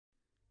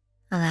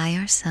Allow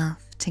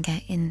yourself to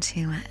get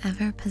into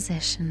whatever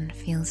position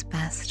feels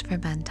best for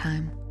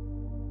bedtime,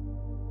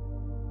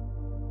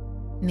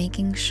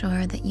 making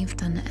sure that you've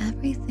done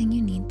everything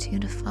you need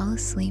to fall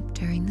asleep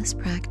during this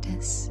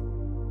practice,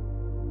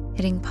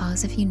 hitting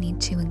pause if you need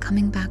to and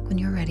coming back when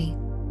you're ready.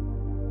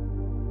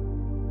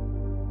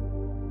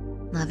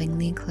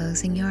 Lovingly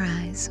closing your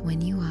eyes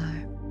when you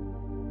are,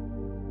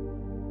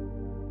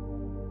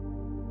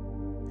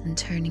 and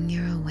turning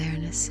your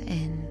awareness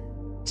in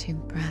to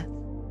breath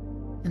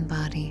and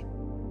body.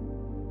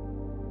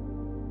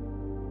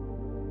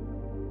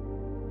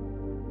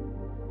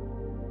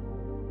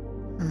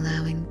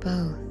 Allowing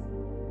both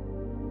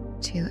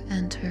to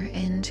enter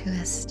into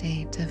a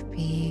state of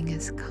being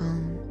as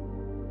calm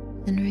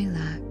and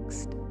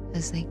relaxed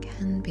as they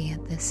can be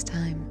at this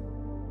time.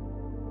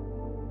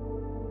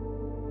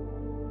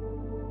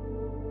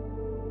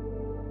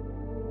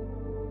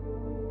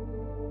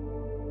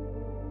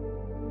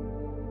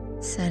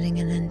 Setting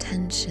an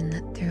intention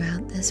that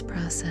throughout this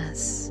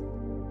process,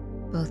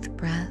 both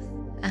breath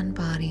and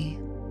body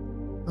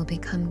will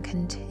become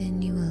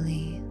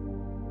continually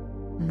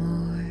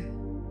more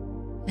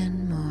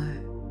and more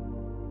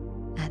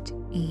at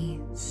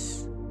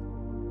ease,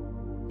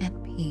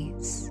 at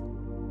peace,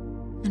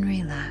 and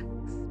relaxed.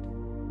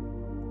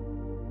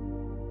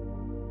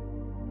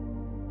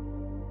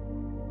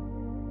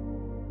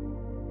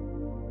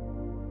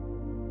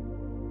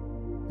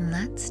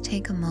 Let's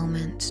take a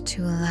moment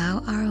to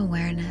allow our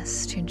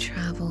awareness to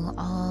travel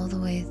all the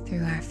way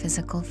through our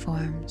physical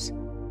forms,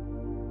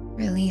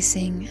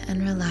 releasing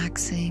and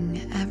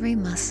relaxing every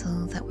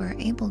muscle that we're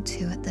able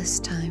to at this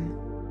time,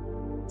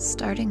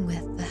 starting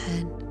with the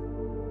head.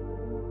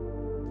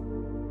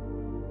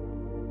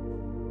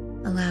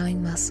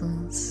 Allowing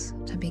muscles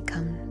to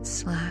become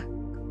slack,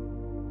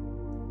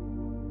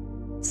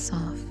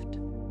 soft,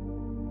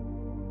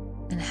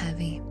 and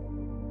heavy.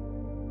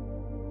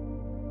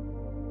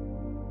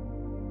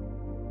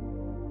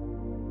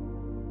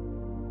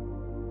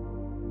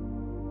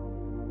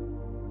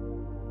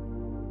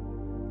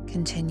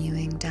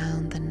 Continuing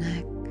down the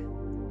neck,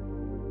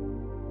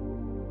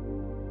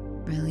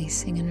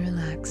 releasing and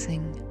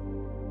relaxing.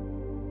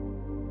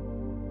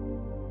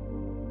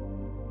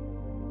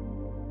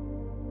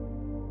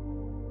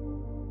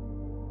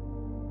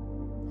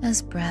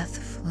 As breath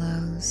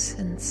flows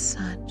in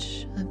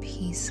such a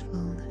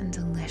peaceful and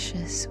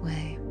delicious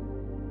way.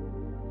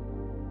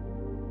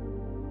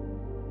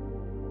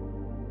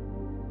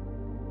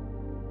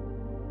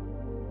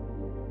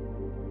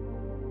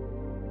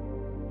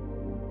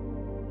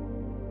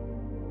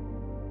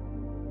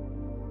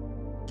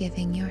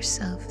 Giving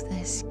yourself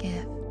this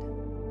gift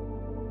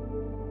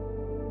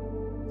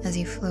as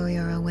you flow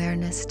your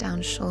awareness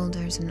down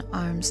shoulders and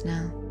arms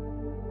now,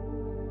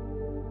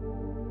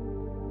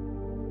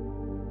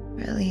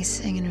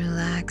 releasing and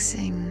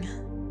relaxing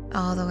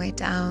all the way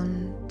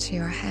down to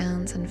your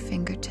hands and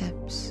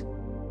fingertips.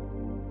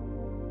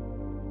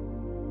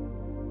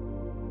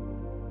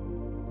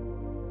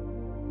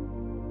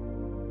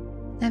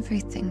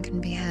 Everything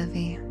can be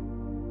heavy.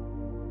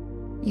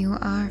 You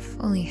are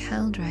fully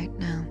held right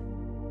now.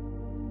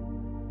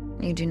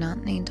 You do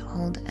not need to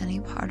hold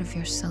any part of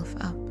yourself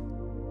up.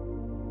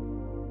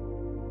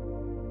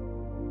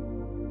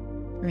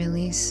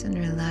 Release and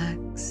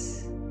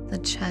relax the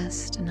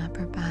chest and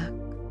upper back.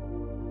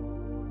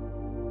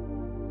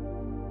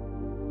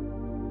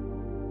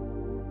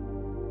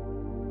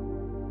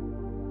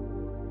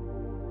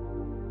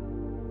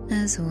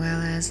 As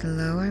well as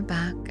lower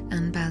back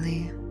and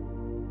belly.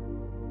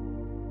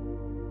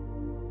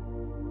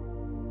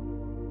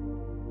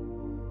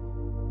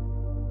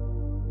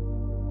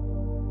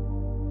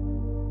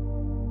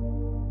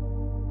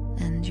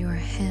 And your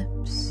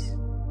hips,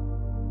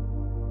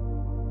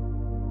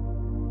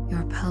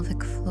 your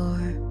pelvic floor,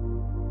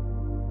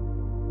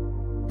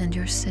 and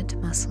your sit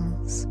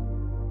muscles.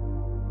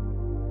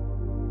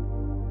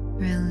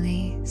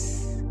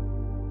 Release,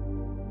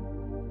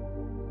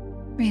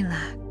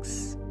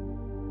 relax.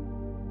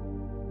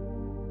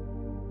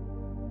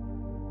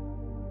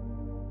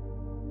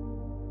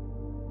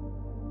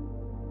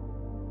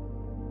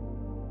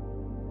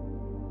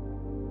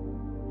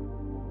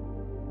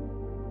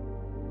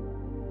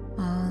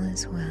 All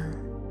is well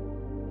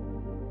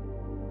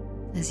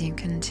as you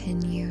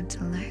continue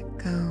to let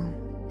go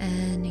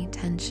any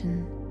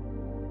tension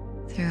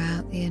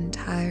throughout the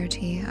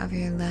entirety of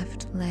your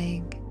left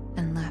leg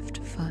and left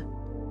foot.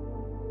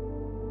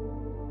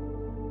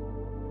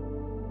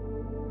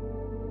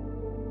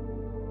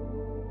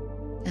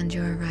 And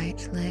your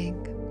right leg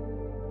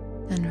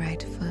and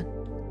right foot.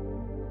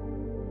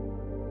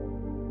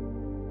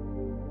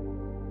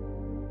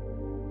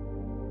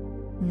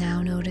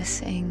 Now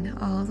noticing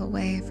all the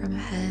way from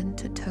head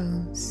to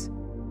toes,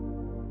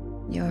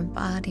 your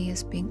body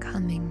is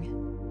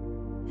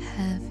becoming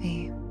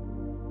heavy.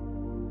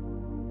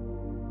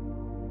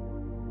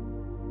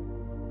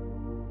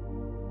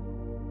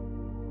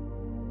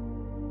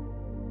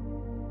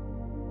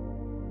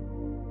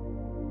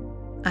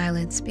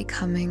 Eyelids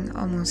becoming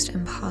almost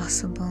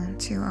impossible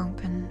to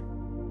open.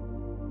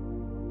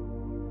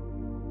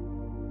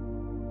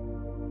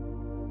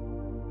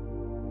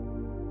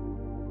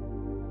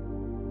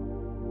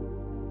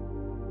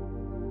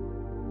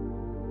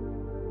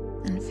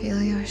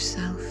 feel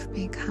yourself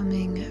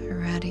becoming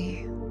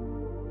ready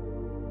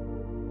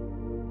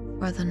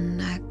for the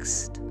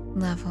next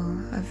level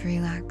of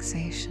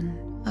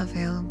relaxation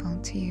available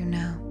to you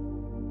now.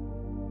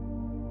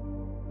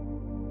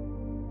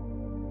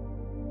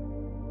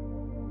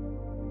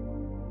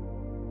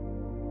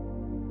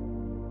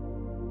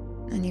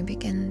 And you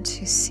begin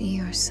to see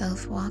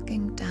yourself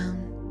walking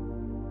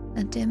down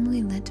a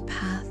dimly lit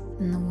path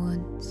in the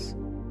woods.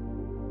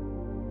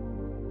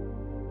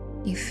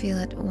 You feel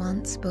at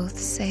once both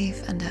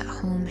safe and at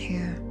home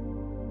here,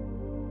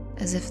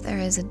 as if there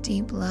is a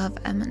deep love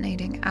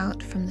emanating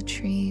out from the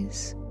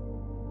trees,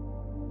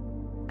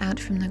 out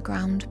from the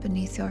ground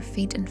beneath your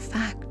feet. In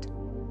fact,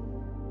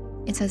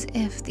 it's as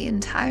if the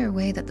entire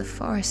way that the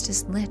forest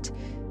is lit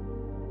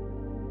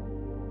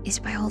is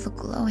by all the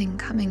glowing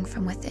coming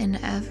from within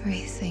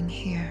everything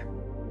here.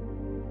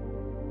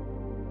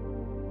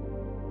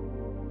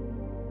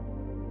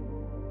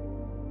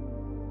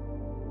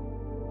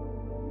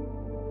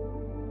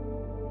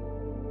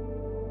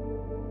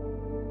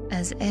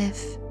 As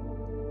if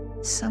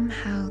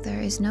somehow there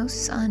is no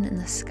sun in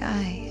the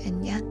sky,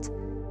 and yet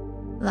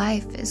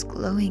life is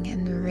glowing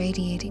and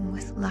radiating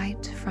with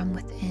light from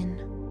within.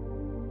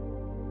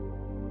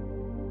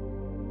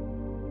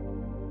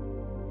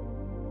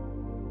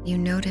 You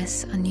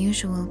notice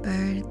unusual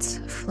birds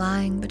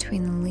flying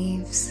between the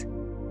leaves,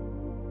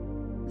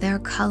 their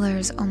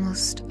colors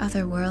almost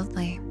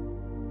otherworldly,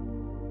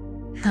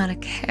 not a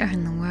care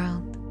in the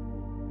world.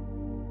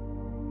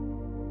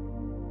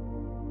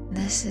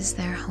 This is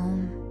their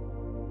home,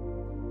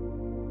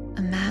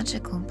 a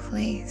magical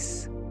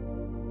place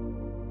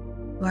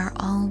where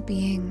all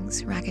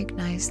beings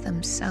recognize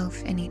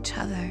themselves in each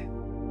other.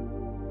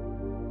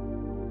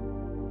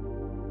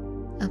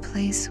 A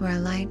place where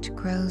light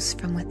grows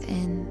from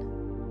within.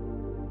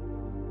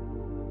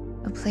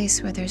 A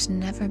place where there's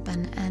never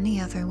been any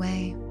other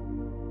way.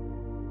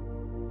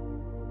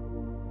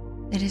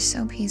 It is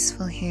so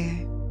peaceful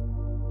here.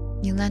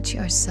 You let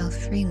yourself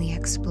freely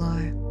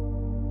explore,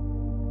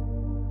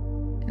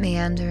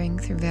 meandering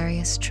through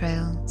various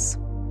trails.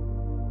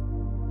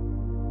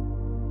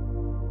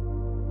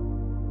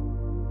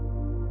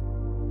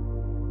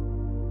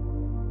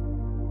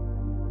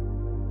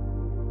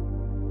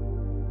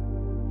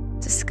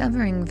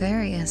 Discovering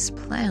various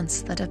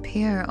plants that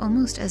appear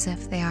almost as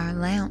if they are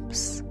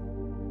lamps.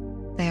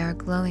 They are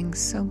glowing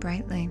so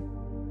brightly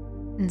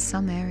in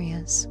some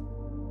areas.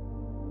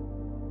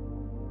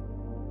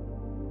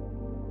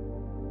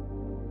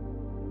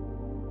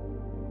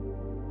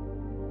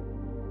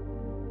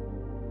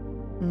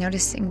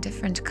 Noticing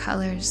different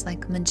colors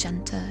like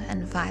magenta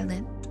and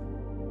violet,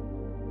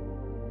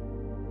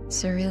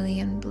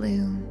 cerulean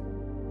blue,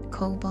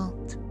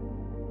 cobalt,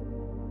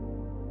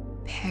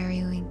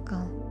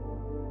 periwinkle.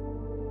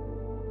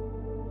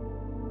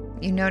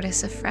 You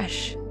notice a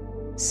fresh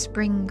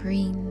spring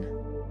green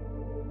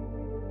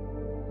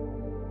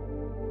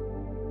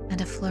and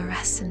a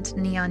fluorescent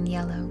neon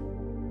yellow.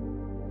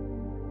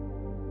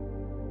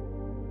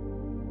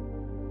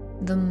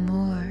 The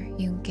more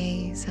you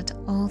gaze at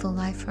all the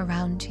life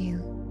around you,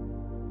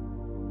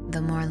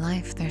 the more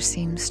life there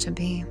seems to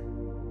be.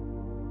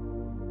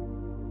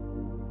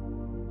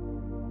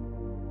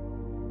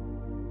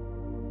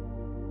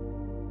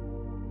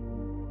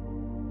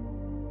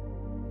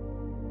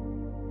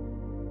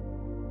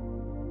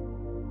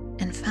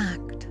 In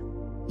fact,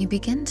 you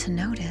begin to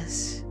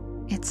notice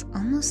it's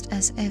almost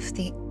as if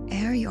the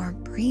air you're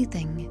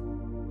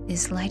breathing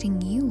is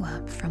lighting you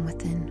up from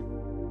within.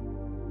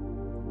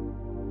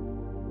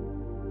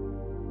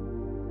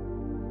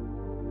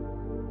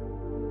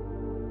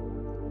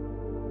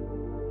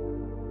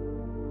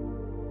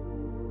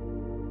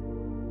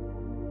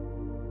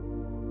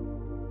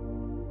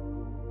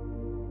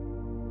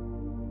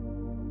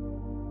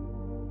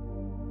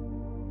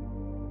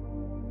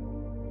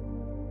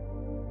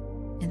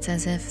 It's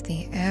as if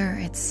the air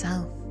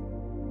itself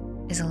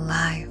is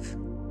alive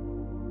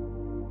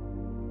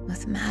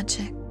with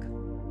magic.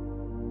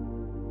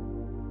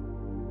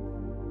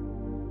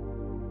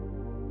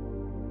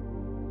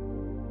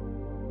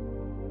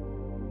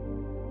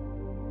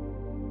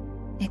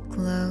 It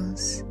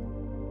glows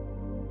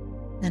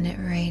and it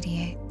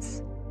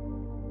radiates,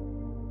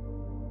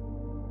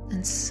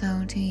 and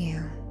so do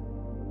you,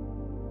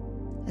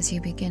 as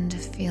you begin to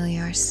feel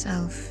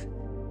yourself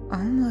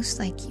almost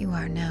like you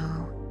are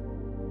now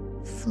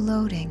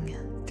floating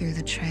through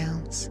the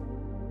trails.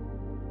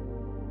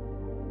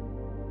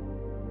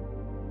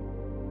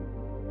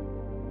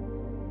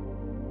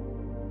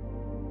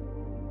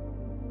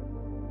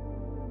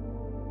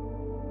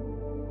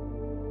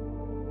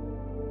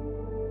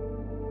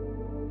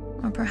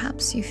 Or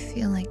perhaps you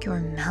feel like you're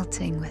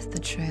melting with the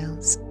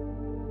trails.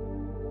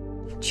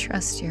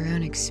 Trust your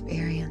own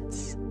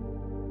experience.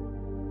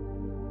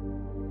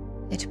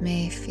 It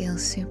may feel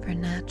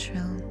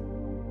supernatural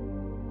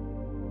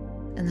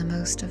in the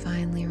most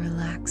divinely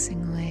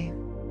relaxing way.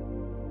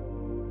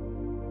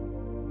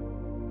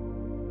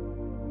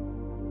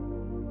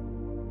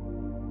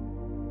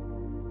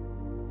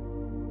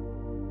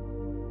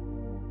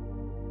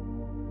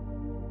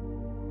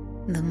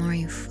 the more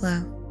you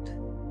float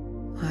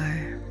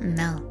or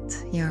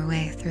melt your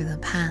way through the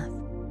path,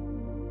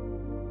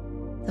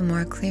 the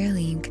more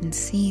clearly you can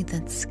see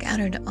that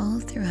scattered all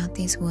throughout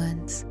these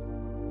woods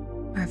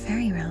are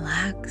very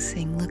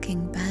relaxing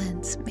looking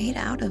beds made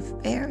out of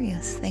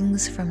various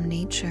things from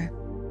nature.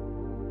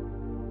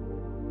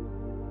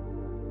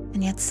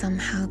 And yet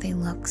somehow they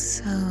look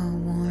so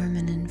warm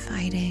and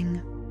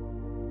inviting.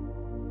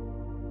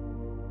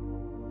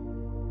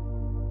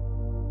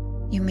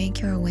 You make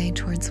your way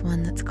towards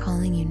one that's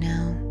calling you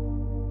now.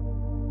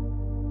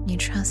 You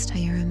trust how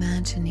your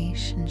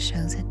imagination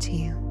shows it to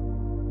you.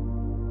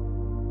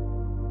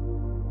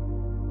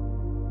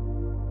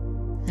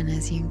 And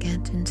as you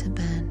get into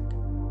bed,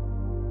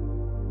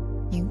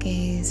 you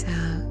gaze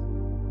out,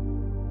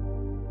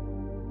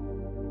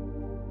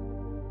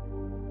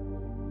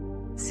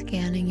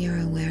 scanning your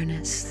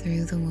awareness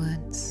through the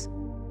woods,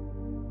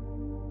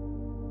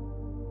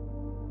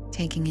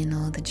 taking in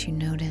all that you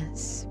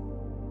notice.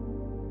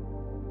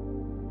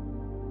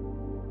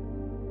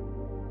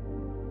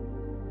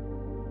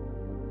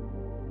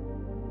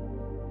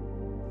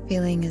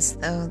 Feeling as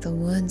though the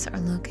woods are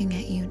looking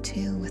at you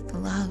too with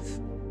love.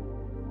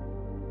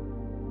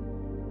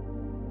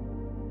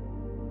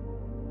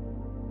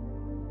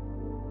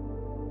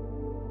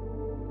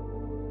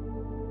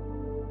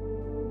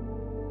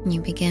 You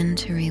begin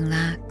to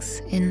relax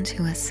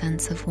into a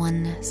sense of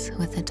oneness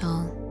with it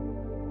all.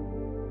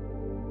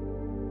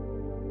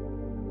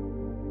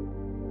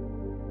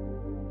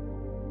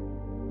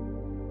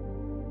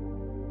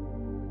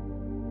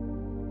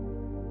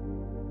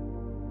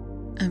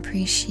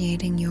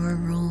 Appreciating your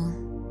role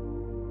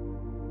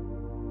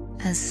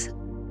as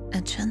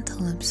a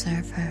gentle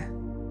observer,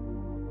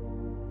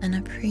 an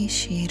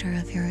appreciator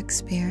of your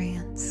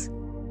experience.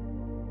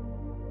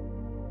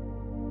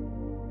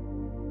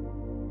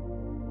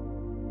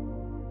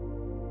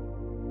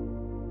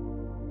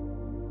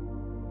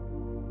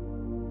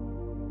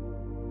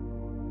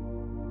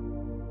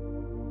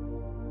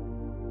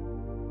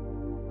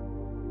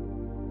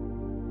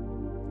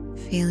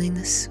 Feeling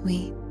the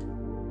sweet,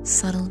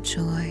 subtle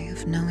joy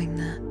of knowing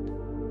that,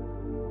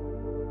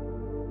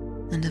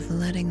 and of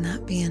letting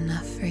that be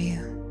enough for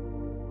you.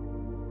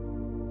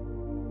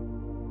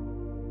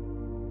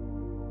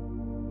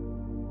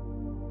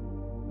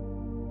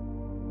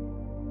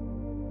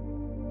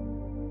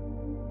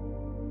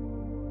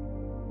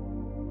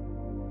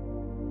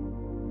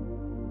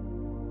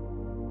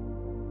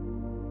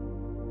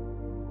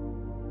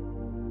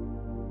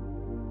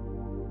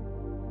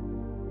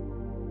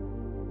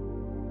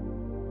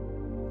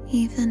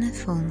 Even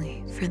if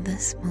only for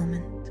this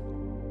moment.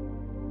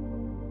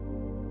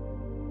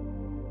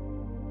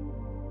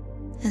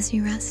 As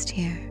you rest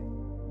here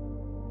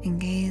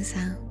and gaze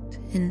out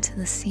into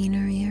the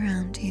scenery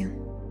around you,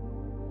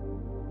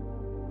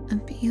 a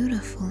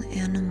beautiful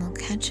animal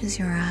catches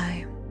your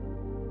eye,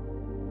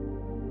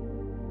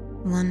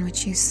 one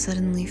which you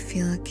suddenly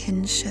feel a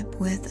kinship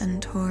with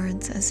and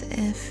towards, as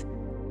if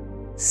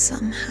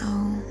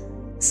somehow,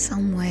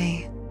 some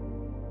way,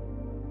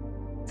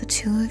 the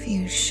two of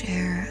you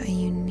share a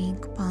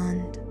unique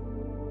bond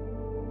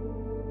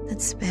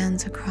that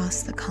spans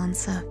across the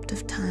concept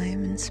of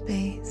time and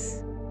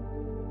space.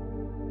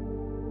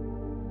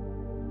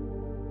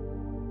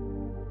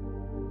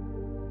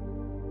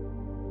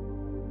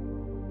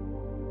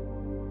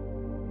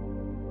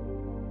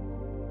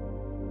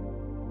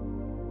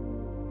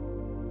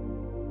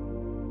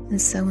 And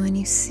so when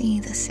you see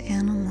this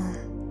animal,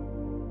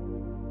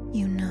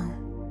 you know.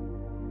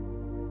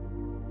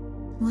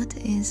 What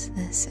is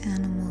this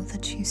animal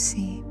that you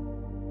see?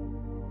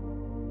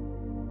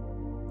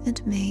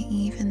 It may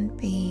even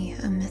be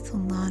a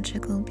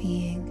mythological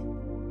being.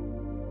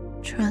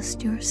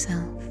 Trust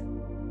yourself.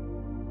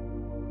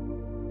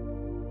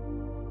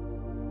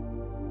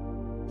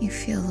 You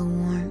feel the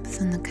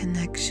warmth and the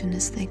connection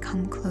as they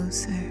come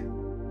closer,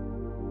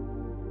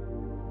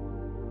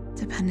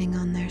 depending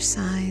on their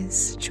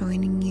size,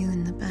 joining you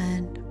in the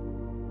bed,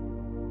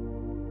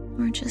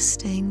 or just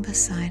staying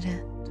beside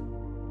it.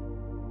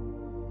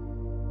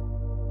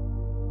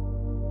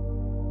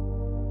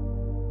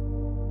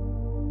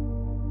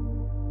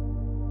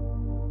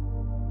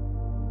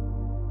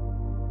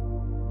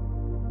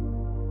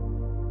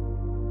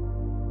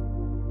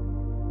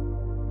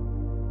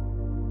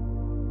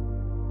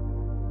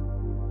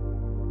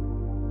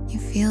 You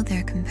feel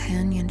their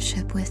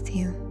companionship with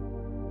you,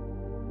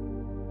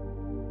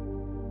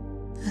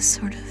 a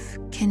sort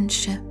of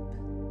kinship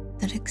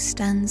that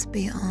extends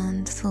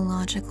beyond the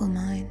logical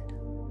mind.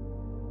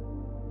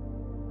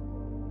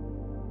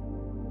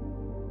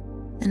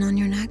 And on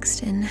your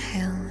next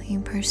inhale,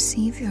 you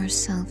perceive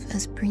yourself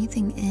as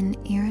breathing in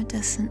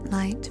iridescent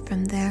light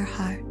from their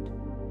heart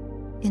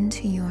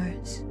into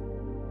yours.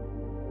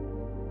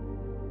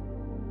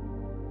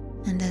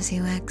 And as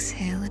you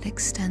exhale, it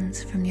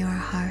extends from your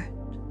heart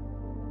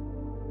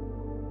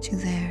to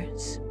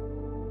theirs.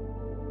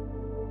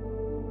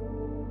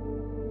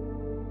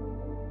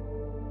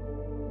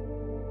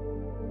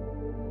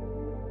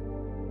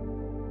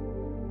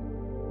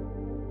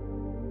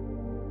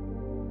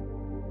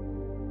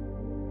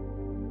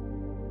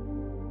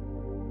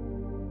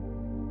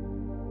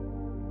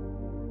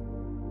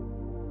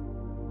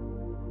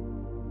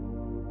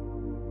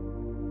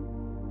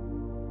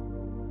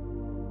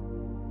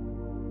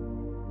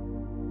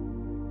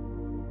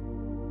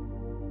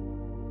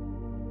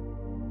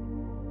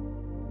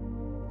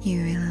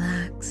 you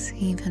relax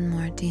even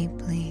more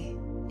deeply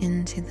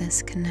into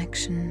this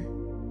connection.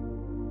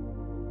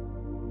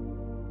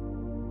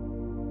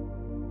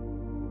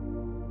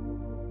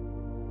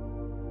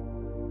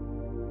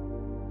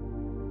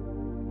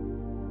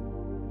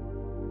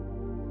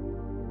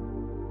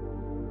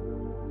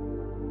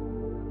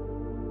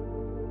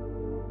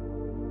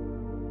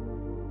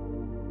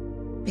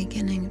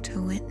 Beginning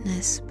to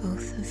witness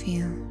both of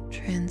you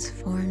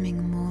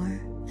transforming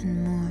more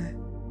and more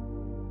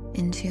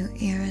into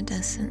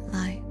iridescent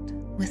light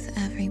with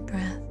every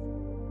breath.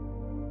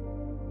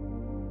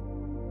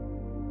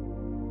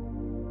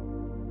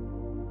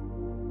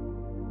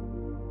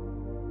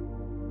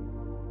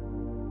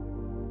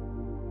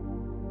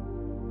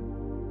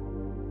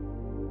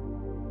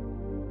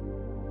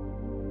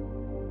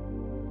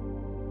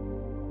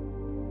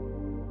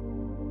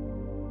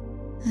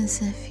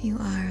 As if you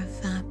are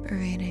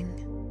evaporating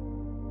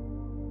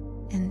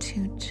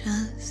into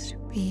just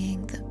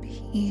being the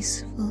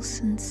peaceful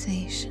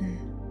sensation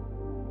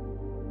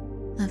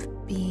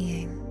of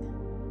being.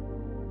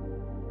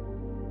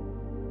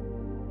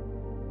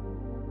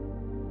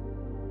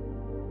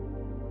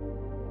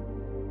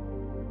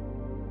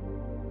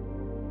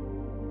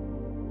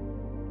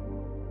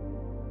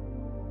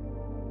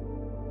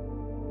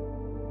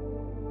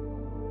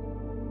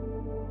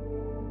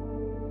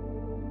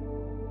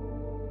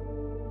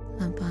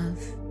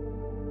 Above,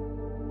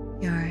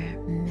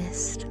 your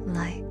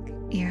mist-like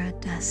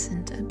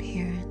iridescent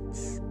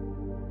appearance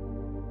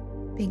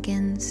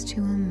begins to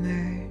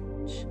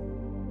emerge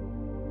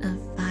a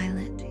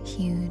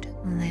violet-hued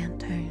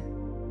lantern.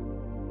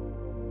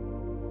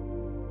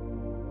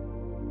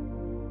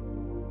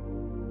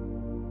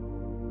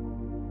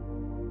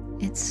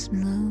 It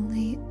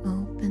slowly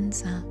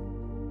opens up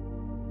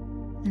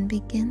and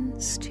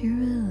begins to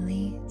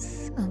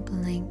release a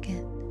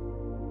blanket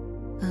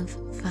of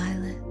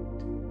violet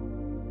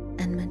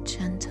and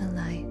magenta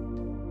light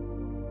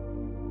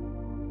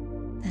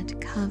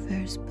that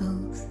covers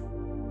both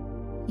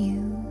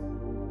you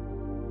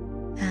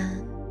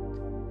and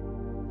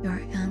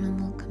your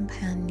animal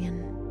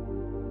companion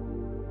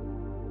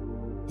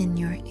in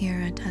your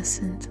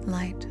iridescent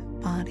light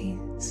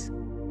bodies.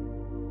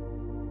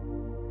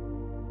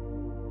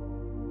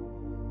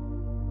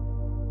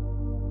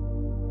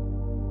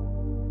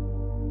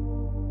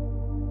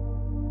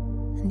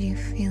 And you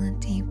feel a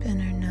deep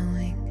inner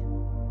knowing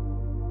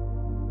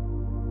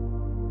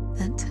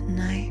that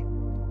tonight,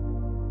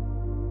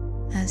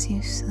 as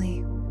you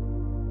sleep,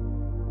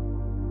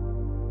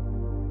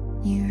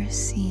 you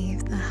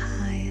receive the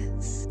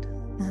highest,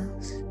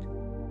 most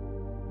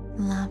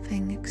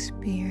loving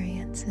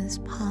experiences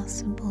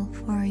possible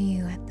for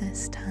you at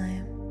this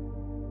time.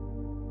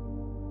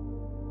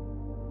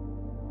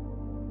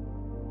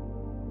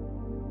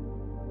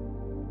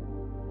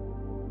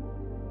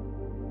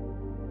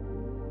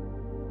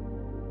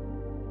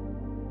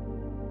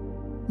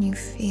 You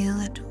feel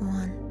at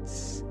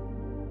once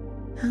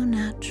how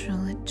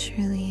natural it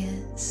truly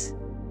is.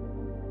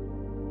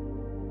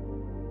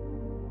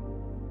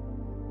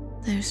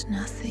 There's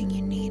nothing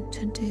you need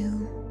to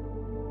do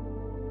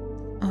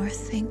or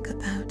think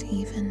about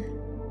even.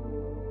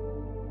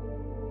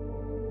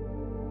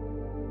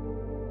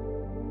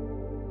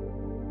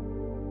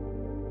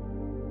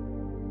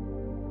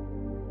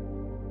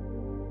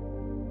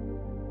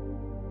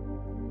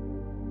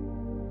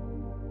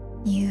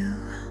 You